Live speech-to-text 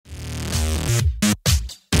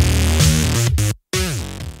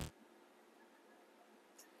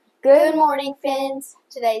Good morning, Finns.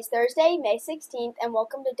 Today is Thursday, May 16th, and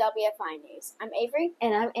welcome to WFI News. I'm Avery.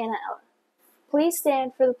 And I'm Anna Ella. Please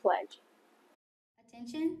stand for the pledge.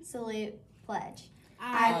 Attention, salute, pledge.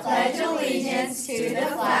 I pledge allegiance to the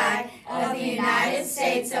flag of the United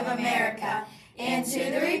States of America and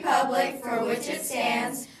to the republic for which it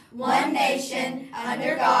stands, one nation,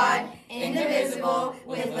 under God, indivisible,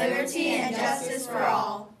 with liberty and justice for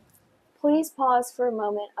all. Please pause for a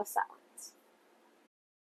moment of silence.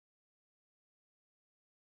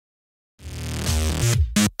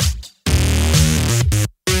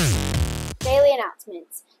 Daily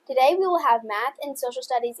announcements. Today we will have math and social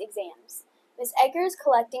studies exams. Ms. Edgar is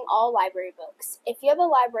collecting all library books. If you have a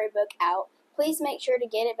library book out, please make sure to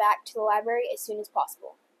get it back to the library as soon as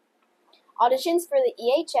possible. Auditions for the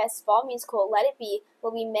EHS Fall Musical Let It Be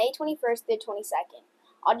will be May 21st through 22nd.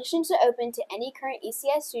 Auditions are open to any current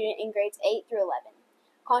ECS student in grades 8 through 11.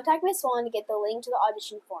 Contact Ms. Swan to get the link to the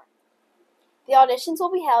audition form. The auditions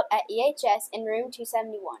will be held at EHS in room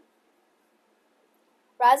 271.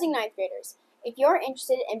 Rising 9th graders, if you are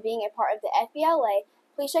interested in being a part of the FBLA,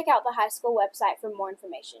 please check out the high school website for more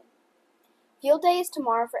information. Field Day is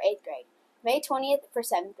tomorrow for 8th grade, May 20th for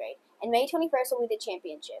 7th grade, and May 21st will be the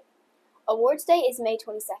championship. Awards Day is May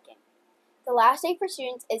 22nd. The last day for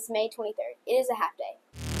students is May 23rd. It is a half day.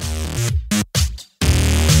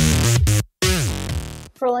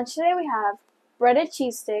 For lunch today we have breaded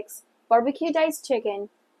cheese sticks, barbecue diced chicken,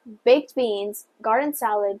 baked beans, garden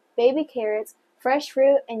salad, baby carrots, fresh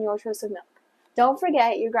fruit, and your choice of milk. Don't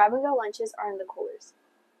forget your grab-and-go lunches are in the coolers.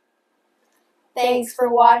 Thanks for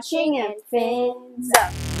watching and fins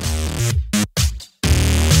up!